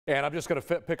And I'm just going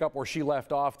to pick up where she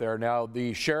left off there. Now,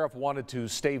 the sheriff wanted to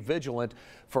stay vigilant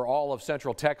for all of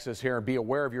Central Texas here and be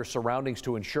aware of your surroundings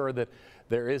to ensure that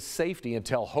there is safety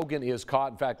until Hogan is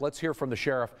caught. In fact, let's hear from the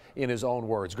sheriff in his own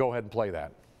words. Go ahead and play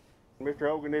that.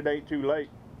 Mr. Hogan, it ain't too late.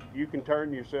 You can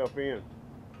turn yourself in.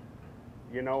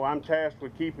 You know, I'm tasked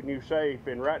with keeping you safe,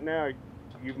 and right now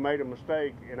you've made a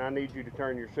mistake, and I need you to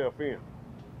turn yourself in.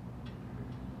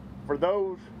 For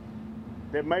those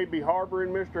that may be harboring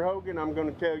Mr. Hogan, I'm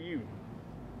going to tell you,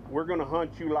 we're going to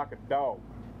hunt you like a dog.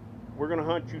 We're going to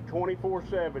hunt you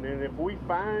 24/7, and if we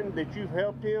find that you've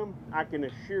helped him, I can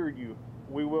assure you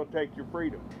we will take your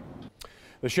freedom.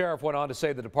 The sheriff went on to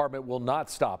say the department will not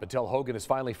stop until Hogan is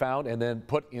finally found and then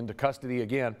put into custody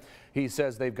again. He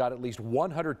says they've got at least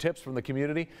 100 tips from the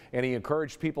community, and he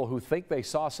encouraged people who think they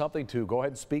saw something to go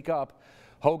ahead and speak up.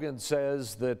 Hogan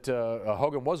says that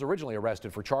Hogan was originally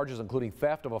arrested for charges including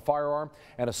theft of a firearm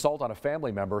and assault on a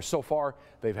family member. So far,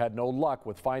 they've had no luck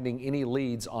with finding any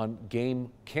leads on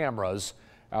game cameras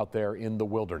out there in the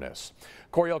wilderness.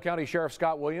 Coryell County Sheriff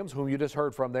Scott Williams, whom you just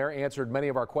heard from there, answered many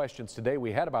of our questions today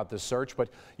we had about this search, but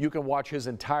you can watch his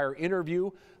entire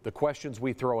interview, the questions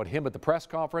we throw at him at the press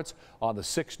conference, on the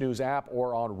 6 News app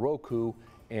or on Roku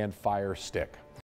and Fire Stick.